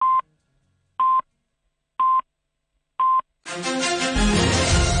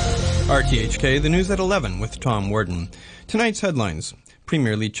RTHK, the news at 11 with Tom Warden. Tonight's headlines.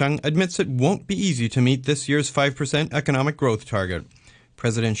 Premier Li Qiang admits it won't be easy to meet this year's 5% economic growth target.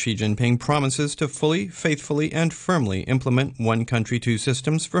 President Xi Jinping promises to fully, faithfully, and firmly implement one country, two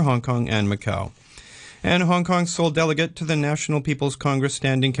systems for Hong Kong and Macau. And Hong Kong's sole delegate to the National People's Congress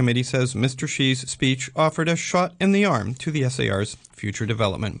Standing Committee says Mr. Xi's speech offered a shot in the arm to the SAR's future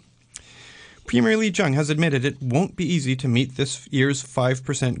development. Premier Li Qiang has admitted it won't be easy to meet this year's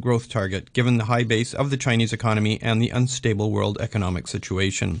 5% growth target, given the high base of the Chinese economy and the unstable world economic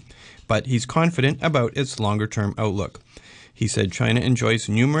situation. But he's confident about its longer-term outlook. He said China enjoys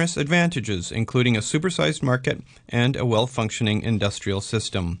numerous advantages, including a supersized market and a well-functioning industrial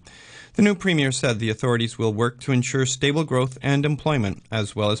system. The new premier said the authorities will work to ensure stable growth and employment,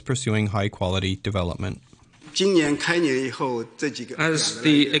 as well as pursuing high-quality development. As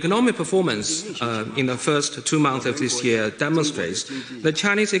the economic performance in the first 2 months of this year demonstrates, the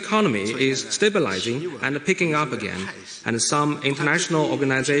Chinese economy is stabilizing and picking up again, and some international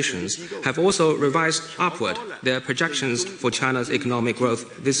organizations have also revised upward their projections for China's economic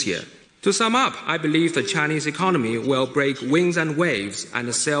growth this year. To sum up, I believe the Chinese economy will break winds and waves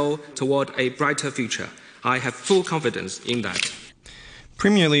and sail toward a brighter future. I have full confidence in that.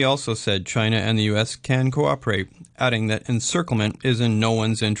 Premier Li also said China and the U.S. can cooperate, adding that encirclement is in no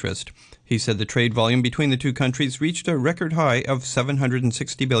one's interest. He said the trade volume between the two countries reached a record high of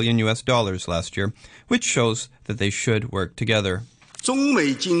 $760 billion last year, which shows that they should work together. China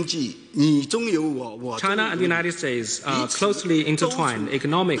and the United States are closely intertwined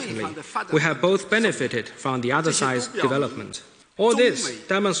economically. We have both benefited from the other side's development. All this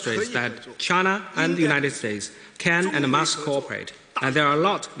demonstrates that China and the United States can and must cooperate, and there are a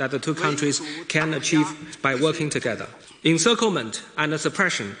lot that the two countries can achieve by working together. Encirclement and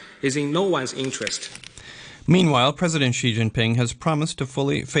suppression is in no one's interest. Meanwhile, President Xi Jinping has promised to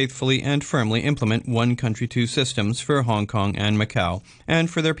fully, faithfully, and firmly implement one country, two systems for Hong Kong and Macau,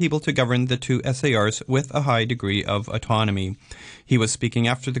 and for their people to govern the two SARs with a high degree of autonomy. He was speaking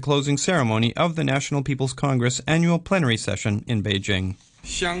after the closing ceremony of the National People's Congress annual plenary session in Beijing.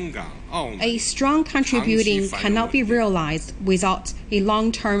 A strong country building cannot be realized without a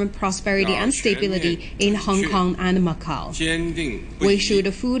long-term prosperity and stability in Hong Kong and Macau. We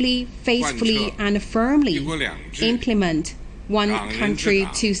should fully, faithfully, and firmly implement one country,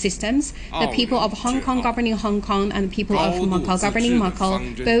 two systems, the people of Hong Kong governing Hong Kong and the people of Macau governing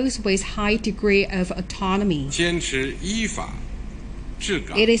Macau, both with high degree of autonomy.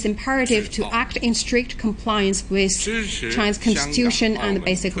 It is imperative to act in strict compliance with China's constitution and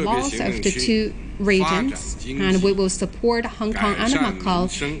basic laws of the two regions, and we will support Hong Kong and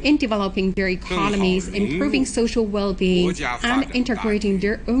Macau in developing their economies, improving social well-being, and integrating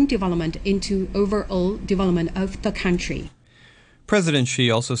their own development into overall development of the country. President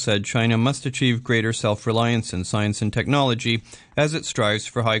Xi also said China must achieve greater self-reliance in science and technology as it strives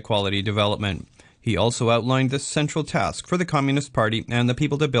for high-quality development. He also outlined the central task for the Communist Party and the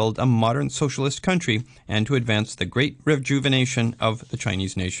people to build a modern socialist country and to advance the great rejuvenation of the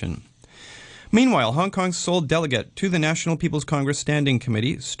Chinese nation. Meanwhile, Hong Kong's sole delegate to the National People's Congress Standing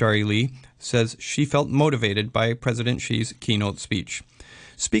Committee, Starry Lee, says she felt motivated by President Xi's keynote speech.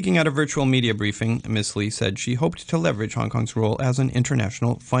 Speaking at a virtual media briefing, Ms. Lee said she hoped to leverage Hong Kong's role as an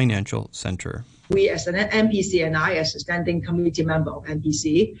international financial center. We as an NPC and I as a standing committee member of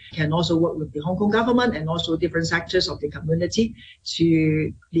NPC can also work with the Hong Kong government and also different sectors of the community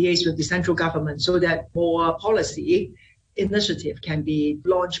to liaise with the central government so that more policy initiative can be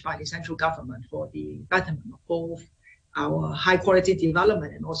launched by the central government for the betterment of both our high quality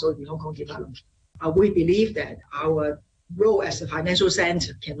development and also the Hong Kong development. We believe that our role as a financial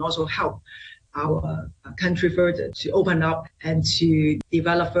center can also help our country further to open up and to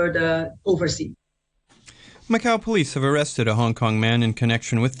develop further overseas. Macau police have arrested a Hong Kong man in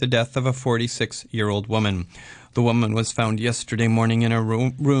connection with the death of a 46-year-old woman. The woman was found yesterday morning in a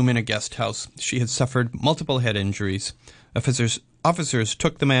room in a guest house. She had suffered multiple head injuries. Officers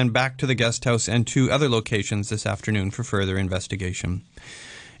took the man back to the guest house and 2 other locations this afternoon for further investigation.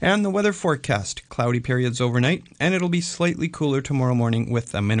 And the weather forecast, cloudy periods overnight, and it'll be slightly cooler tomorrow morning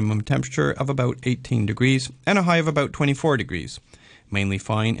with a minimum temperature of about 18 degrees and a high of about 24 degrees. Mainly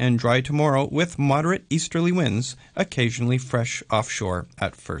fine and dry tomorrow with moderate easterly winds, occasionally fresh offshore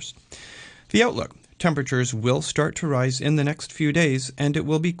at first. The outlook, temperatures will start to rise in the next few days and it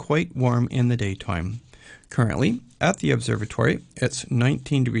will be quite warm in the daytime. Currently, at the observatory, it's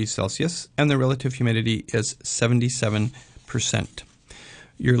 19 degrees Celsius and the relative humidity is 77%.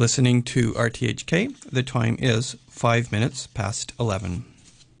 You're listening to RTHK. The time is 5 minutes past 11.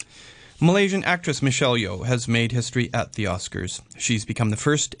 Malaysian actress Michelle Yeoh has made history at the Oscars. She's become the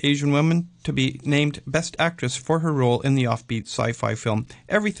first Asian woman to be named Best Actress for her role in the offbeat sci-fi film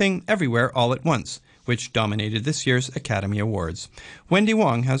Everything, Everywhere, All at Once, which dominated this year's Academy Awards. Wendy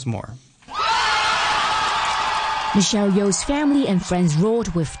Wong has more. Michelle Yeoh's family and friends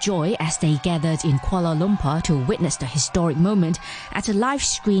roared with joy as they gathered in Kuala Lumpur to witness the historic moment at a live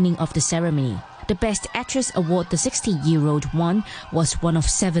screening of the ceremony. The Best Actress award the 60-year-old won was one of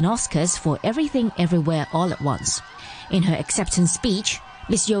 7 Oscars for Everything Everywhere All at Once. In her acceptance speech,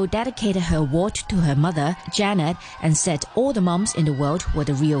 Ms. Yeoh dedicated her award to her mother, Janet, and said all the moms in the world were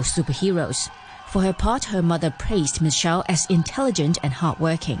the real superheroes. For her part, her mother praised Michelle as intelligent and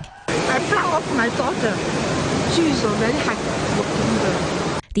hardworking. I'm proud of my daughter. She is a very hardworking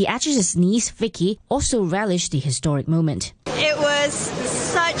girl. The actress's niece, Vicky, also relished the historic moment. It was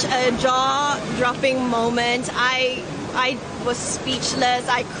such a jaw-dropping moment. I was speechless.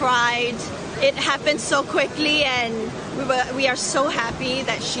 I cried. It happened so quickly, and we are so happy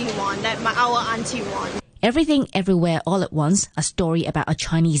that she won, that our auntie won. Everything Everywhere All at Once, a story about a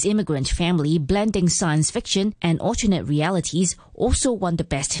Chinese immigrant family blending science fiction and alternate realities, also won the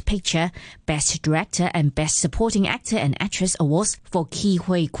Best Picture, Best Director and Best Supporting Actor and Actress awards for Ke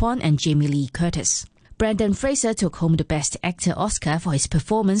Huy Quan and Jamie Lee Curtis. Brendan Fraser took home the Best Actor Oscar for his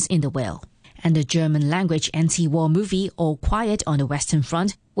performance in The Whale. And the German-language anti-war movie All Quiet on the Western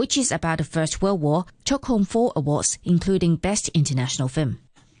Front, which is about the First World War, took home 4 awards, including Best International Film.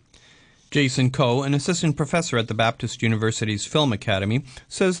 Jason Koh, an assistant professor at the Baptist University's Film Academy,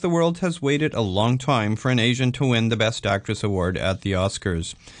 says the world has waited a long time for an Asian to win the Best Actress award at the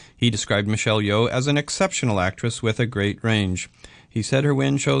Oscars. He described Michelle Yeoh as an exceptional actress with a great range. He said her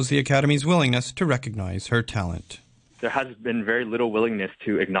win shows the Academy's willingness to recognize her talent. There has been very little willingness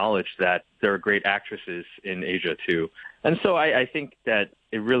to acknowledge that there are great actresses in Asia too. And so I think that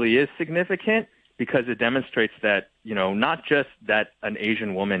it really is significant, because it demonstrates that, not just that an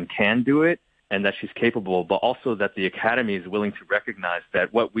Asian woman can do it and that she's capable, but also that the Academy is willing to recognize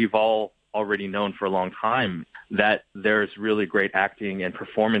that what we've all already known for a long time, that there's really great acting and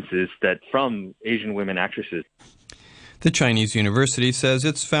performances that from Asian women actresses. The Chinese university says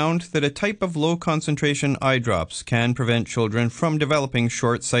it's found that a type of low-concentration eye drops can prevent children from developing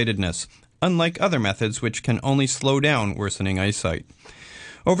short-sightedness, unlike other methods which can only slow down worsening eyesight.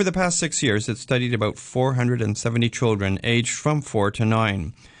 Over the past 6 years, it studied about 470 children aged from 4 to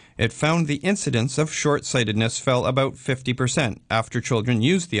 9. It found the incidence of short-sightedness fell about 50% after children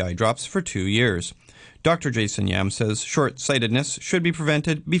used the eye drops for 2 years. Dr. Jason Yam says short-sightedness should be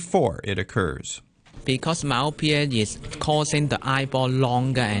prevented before it occurs. Because myopia is causing the eyeball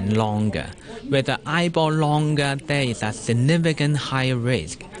longer and longer. With the eyeball longer, there is a significant higher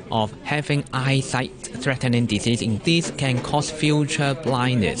risk of having eyesight-threatening disease. This can cause future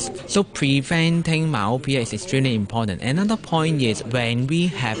blindness. So preventing myopia is extremely important. Another point is when we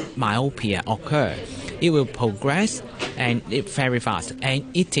have myopia occur, it will progress and it's very fast, and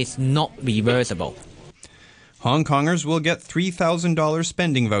it is not reversible. Hong Kongers will get $3,000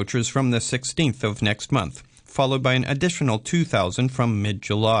 spending vouchers from the 16th of next month, followed by an additional $2,000 from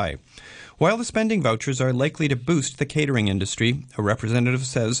mid-July. While the spending vouchers are likely to boost the catering industry, a representative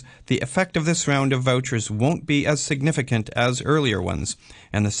says the effect of this round of vouchers won't be as significant as earlier ones,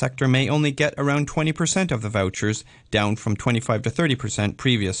 and the sector may only get around 20% of the vouchers, down from 25 to 30%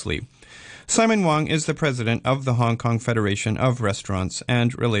 previously. Simon Wong is the president of the Hong Kong Federation of Restaurants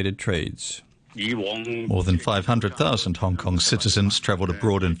and Related Trades. More than 500,000 Hong Kong citizens travelled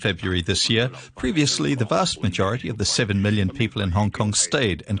abroad in February this year. Previously, the vast majority of the 7 million people in Hong Kong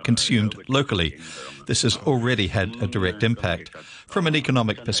stayed and consumed locally. This has already had a direct impact. From an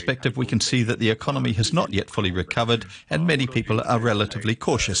economic perspective, we can see that the economy has not yet fully recovered, and many people are relatively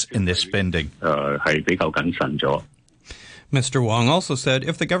cautious in their spending. Mr. Wong also said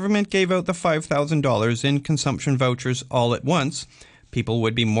if the government gave out the $5,000 in consumption vouchers all at once, people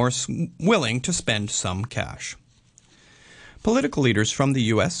would be more willing to spend some cash. Political leaders from the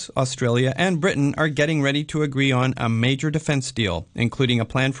U.S., Australia, and Britain are getting ready to agree on a major defense deal, including a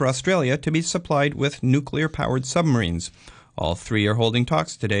plan for Australia to be supplied with nuclear-powered submarines. All 3 are holding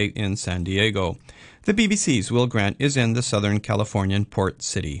talks today in San Diego. The BBC's Will Grant is in the Southern Californian port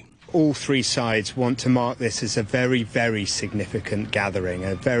city. All 3 sides want to mark this as a very, very significant gathering,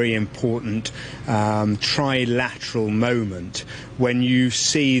 a very important trilateral moment when you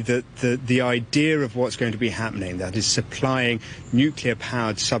see that the idea of what's going to be happening, that is supplying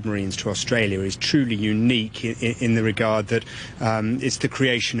nuclear-powered submarines to Australia, is truly unique in the regard that it's the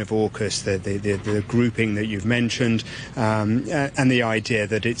creation of AUKUS, the grouping that you've mentioned, and the idea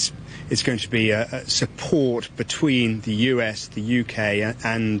that it's It's going to be a support between the US, the UK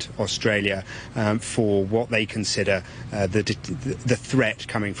and Australia for what they consider the threat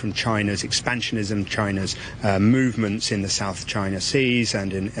coming from China's expansionism, China's movements in the South China Seas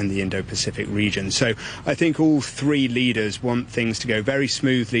and in the Indo-Pacific region. So I think all three leaders want things to go very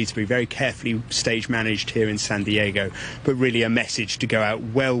smoothly, to be very carefully stage managed here in San Diego, but really a message to go out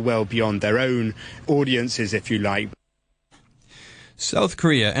well beyond their own audiences, if you like. South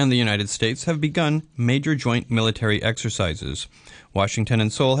Korea and the United States have begun major joint military exercises. Washington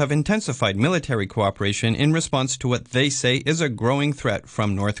and Seoul have intensified military cooperation in response to what they say is a growing threat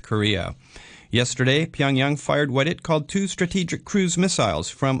from North Korea. Yesterday, Pyongyang fired what it called 2 strategic cruise missiles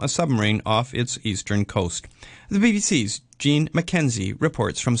from a submarine off its eastern coast. The BBC's Jean Mackenzie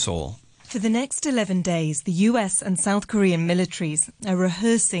reports from Seoul. For the next 11 days, the US and South Korean militaries are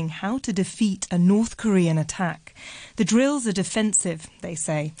rehearsing how to defeat a North Korean attack. The drills are defensive, they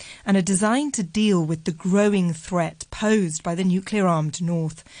say, and are designed to deal with the growing threat posed by the nuclear-armed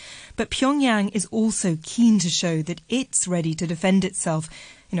North. But Pyongyang is also keen to show that it's ready to defend itself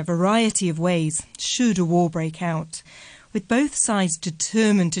in a variety of ways, should a war break out. With both sides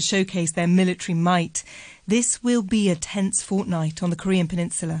determined to showcase their military might, this will be a tense fortnight on the Korean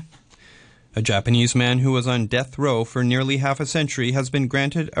peninsula. A Japanese man who was on death row for nearly half a century has been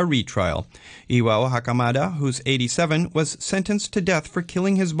granted a retrial. Iwao Hakamada, who's 87, was sentenced to death for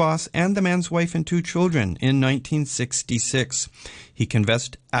killing his boss and the man's wife and 2 children in 1966. He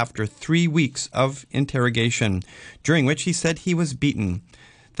confessed after 3 weeks of interrogation, during which he said he was beaten.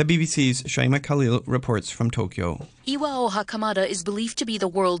 The BBC's Shaima Khalil reports from Tokyo. Iwao Hakamada is believed to be the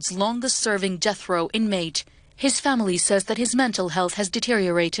world's longest-serving death row inmate. His family says that his mental health has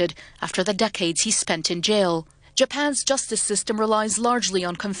deteriorated after the decades he spent in jail. Japan's justice system relies largely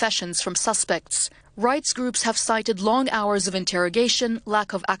on confessions from suspects. Rights groups have cited long hours of interrogation,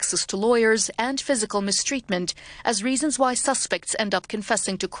 lack of access to lawyers, and physical mistreatment as reasons why suspects end up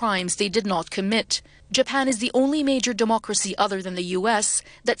confessing to crimes they did not commit. Japan is the only major democracy other than the US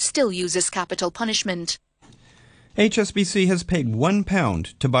that still uses capital punishment. HSBC has paid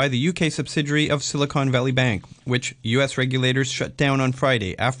 £1 to buy the UK subsidiary of Silicon Valley Bank, which US regulators shut down on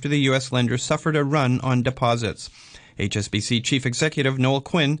Friday after the US lender suffered a run on deposits. HSBC Chief Executive Noel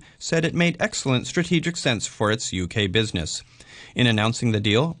Quinn said it made excellent strategic sense for its UK business. In announcing the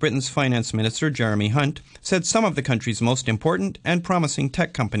deal, Britain's Finance Minister Jeremy Hunt said some of the country's most important and promising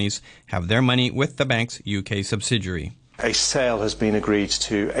tech companies have their money with the bank's UK subsidiary. A sale has been agreed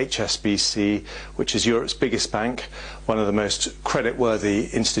to HSBC, which is Europe's biggest bank, one of the most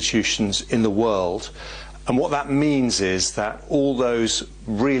creditworthy institutions in the world. And what that means is that all those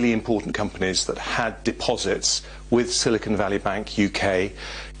really important companies that had deposits with Silicon Valley Bank UK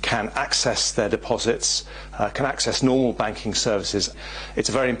can access their deposits, can access normal banking services. It's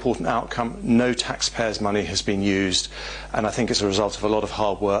a very important outcome. No taxpayers' money has been used, and I think it's a result of a lot of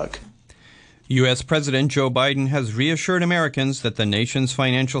hard work. U.S. President Joe Biden has reassured Americans that the nation's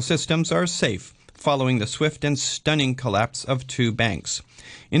financial systems are safe following the swift and stunning collapse of 2 banks.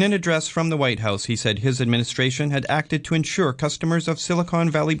 In an address from the White House, he said his administration had acted to ensure customers of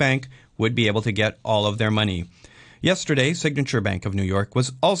Silicon Valley Bank would be able to get all of their money. Yesterday, Signature Bank of New York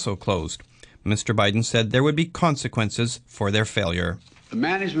was also closed. Mr. Biden said there would be consequences for their failure. The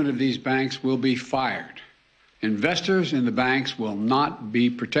management of these banks will be fired. Investors in the banks will not be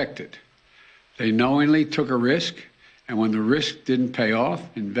protected. They knowingly took a risk, and when the risk didn't pay off,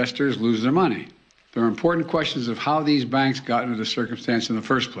 investors lose their money. There are important questions of how these banks got into the circumstance in the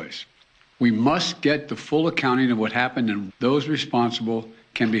first place. We must get the full accounting of what happened, and those responsible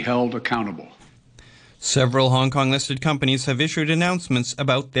can be held accountable. Several Hong Kong-listed companies have issued announcements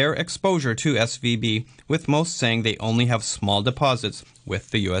about their exposure to SVB, with most saying they only have small deposits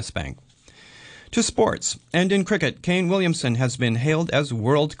with the U.S. bank. To sports, and in cricket, Kane Williamson has been hailed as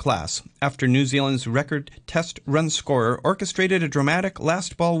world-class after New Zealand's record test run scorer orchestrated a dramatic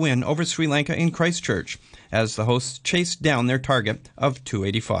last-ball win over Sri Lanka in Christchurch as the hosts chased down their target of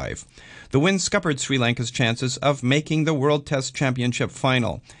 285. The win scuppered Sri Lanka's chances of making the World Test Championship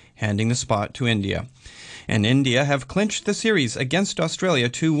final, handing the spot to India. And India have clinched the series against Australia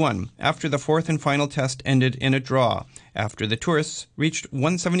 2-1 after the 4th and final test ended in a draw, after the tourists reached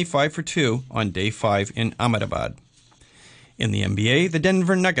 175 for 2 on Day 5 in Ahmedabad. In the NBA, the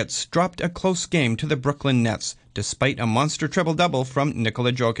Denver Nuggets dropped a close game to the Brooklyn Nets, despite a monster triple-double from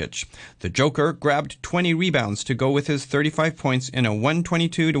Nikola Jokic. The Joker grabbed 20 rebounds to go with his 35 points in a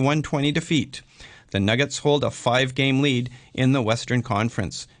 122-120 defeat. The Nuggets hold a 5-game lead in the Western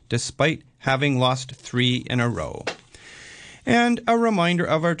Conference, despite having lost 3 in a row. And a reminder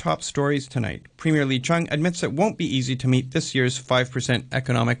of our top stories tonight. Premier Li Qiang admits it won't be easy to meet this year's 5%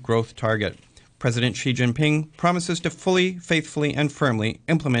 economic growth target. President Xi Jinping promises to fully, faithfully, and firmly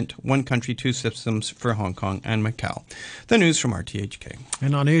implement one country, two systems for Hong Kong and Macau. The news from RTHK.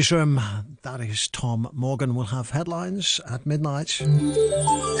 In our newsroom, that is Tom Morgan. We'll have headlines at midnight. Late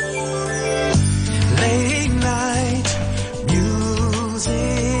night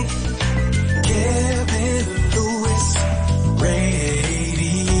music, Kevin Lewis,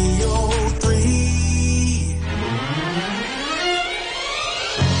 Radio 3.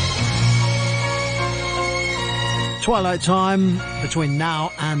 Twilight time between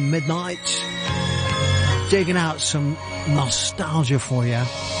now and midnight. Digging out some nostalgia for you.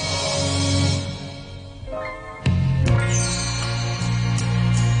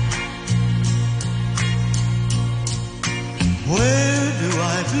 Where do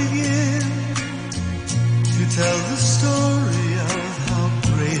I begin to tell the story of how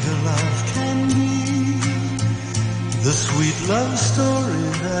great a love can be? The sweet love story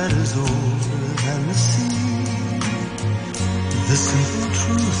that is older than the sea. The simple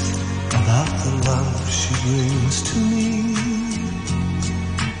truth about the love she brings to me.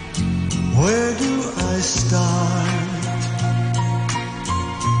 Where do I start?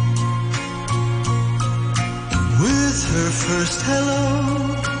 With her first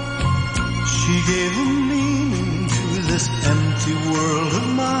hello, she gave a meaning to this empty world of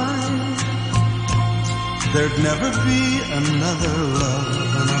mine. There'd never be another love,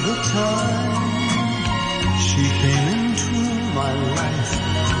 another time. She came into my life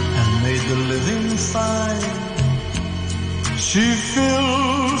and made the living fine. She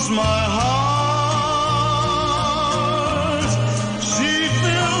fills my heart. She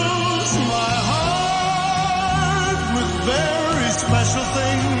fills my heart with very special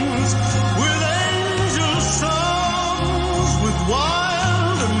things, with angel songs, with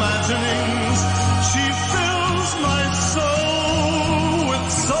wild imaginings. She fills my soul with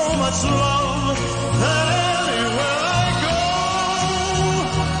so much love that anywhere I go,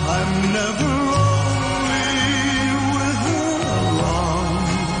 I'm never lonely with her along.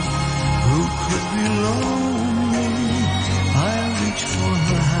 Who could be lonely? I reach for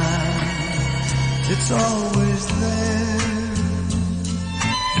her hand, it's always there.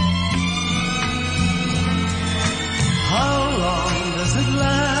 How long does it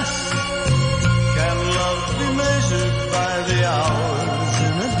last? Can love be measured by the hours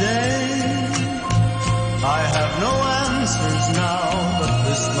in a day? I have no answers now, but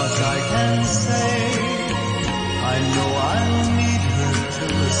this much I can say. I know I'll need her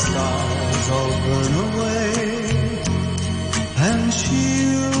till the stars all burn away, and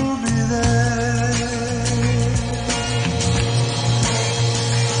she'll be there.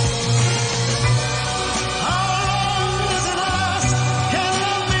 How long does it last? Can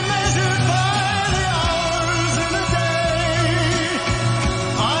love be measured by the hours in a day?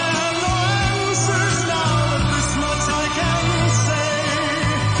 I have no answers now, but this much I can say.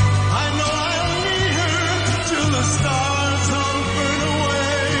 I know I'll need her till the stars all burn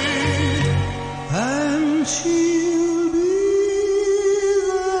away, and she'll be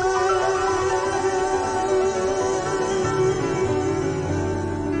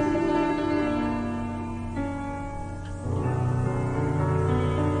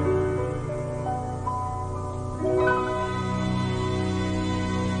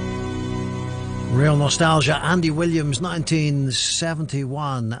Real nostalgia. Andy Williams,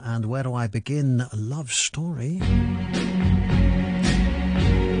 1971. And where do I begin? A love story.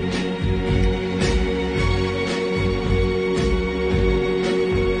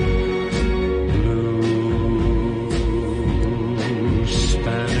 blue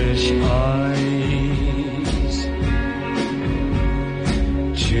Spanish eyes.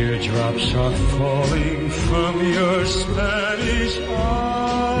 Teardrops are falling from your Spanish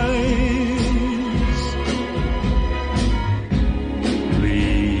eyes.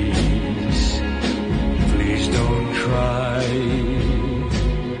 Please don't cry.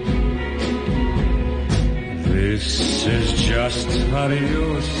 This is just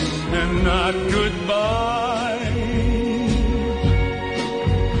adios and not goodbye.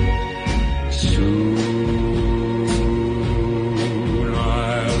 Soon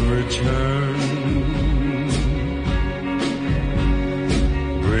I'll return,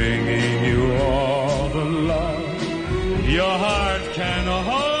 bringing you all the love your heart can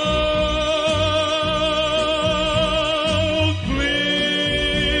hold.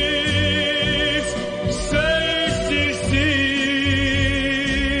 Please say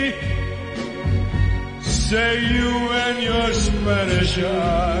say you and your Spanish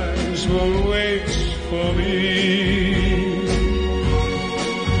eyes will wait for me.